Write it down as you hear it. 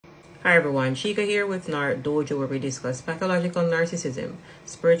Hi everyone, Shika here with NarcDojo, where we discuss pathological narcissism,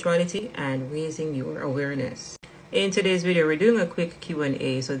 spirituality, and raising your awareness. In today's video, we're doing a quick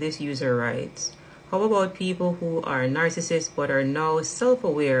Q&A. So this user writes, how about people who are narcissists but are now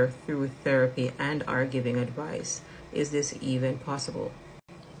self-aware through therapy and are giving advice? Is this even possible?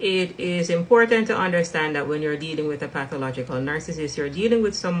 It is important to understand that when you're dealing with a pathological narcissist, you're dealing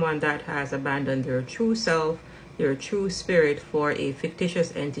with someone that has abandoned their true self, their true spirit for a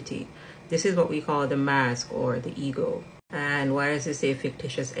fictitious entity. This is what we call the mask or the ego. And why is this a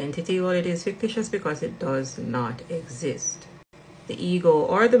fictitious entity? Well, it is fictitious because it does not exist. The ego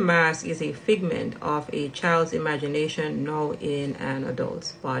or the mask is a figment of a child's imagination now in an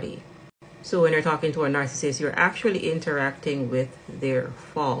adult's body. So when you're talking to a narcissist, you're actually interacting with their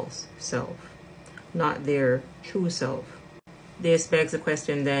false self, not their true self. This begs the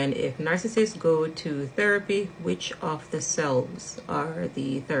question then, if narcissists go to therapy, which of the selves are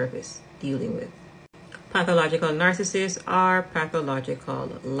the therapists dealing with? Pathological narcissists are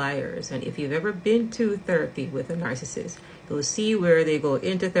pathological liars. And if you've ever been to therapy with a narcissist, you'll see where they go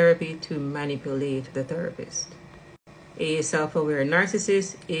into therapy to manipulate the therapist. A self-aware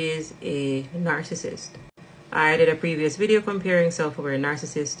narcissist is a narcissist. I did a previous video comparing self-aware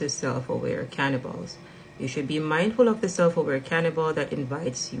narcissists to self-aware cannibals. You should be mindful of the self-aware cannibal that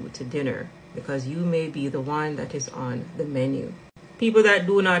invites you to dinner, because you may be the one that is on the menu. People that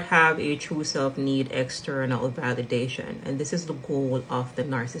do not have a true self need external validation, and this is the goal of the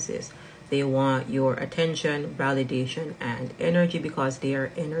narcissist. They want your attention, validation, and energy because they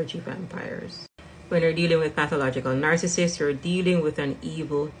are energy vampires. When you're dealing with pathological narcissists, you're dealing with an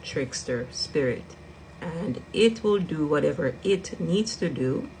evil trickster spirit, and it will do whatever it needs to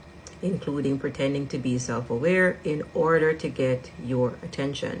do, including pretending to be self-aware in order to get your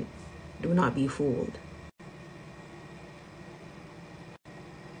attention. Do not be fooled.